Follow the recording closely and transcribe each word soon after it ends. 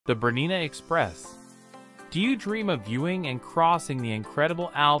The Bernina Express. Do you dream of viewing and crossing the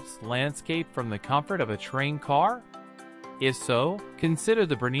incredible Alps landscape from the comfort of a train car? If so, consider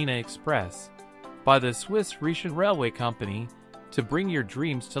the Bernina Express by the Swiss Rhaetian Railway Company to bring your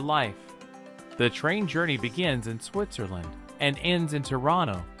dreams to life. The train journey begins in Switzerland and ends in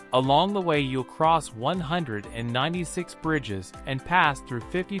Tirano. Along the way, you'll cross 196 bridges and pass through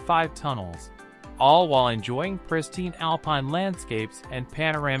 55 tunnels, all while enjoying pristine Alpine landscapes and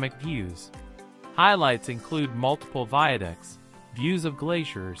panoramic views. Highlights include multiple viaducts, views of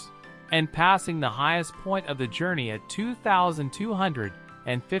glaciers, and passing the highest point of the journey at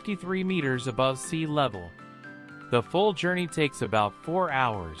 2,253 meters above sea level. The full journey takes about 4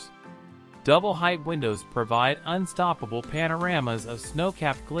 hours. Double-height windows provide unstoppable panoramas of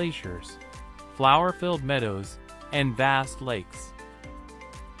snow-capped glaciers, flower-filled meadows, and vast lakes.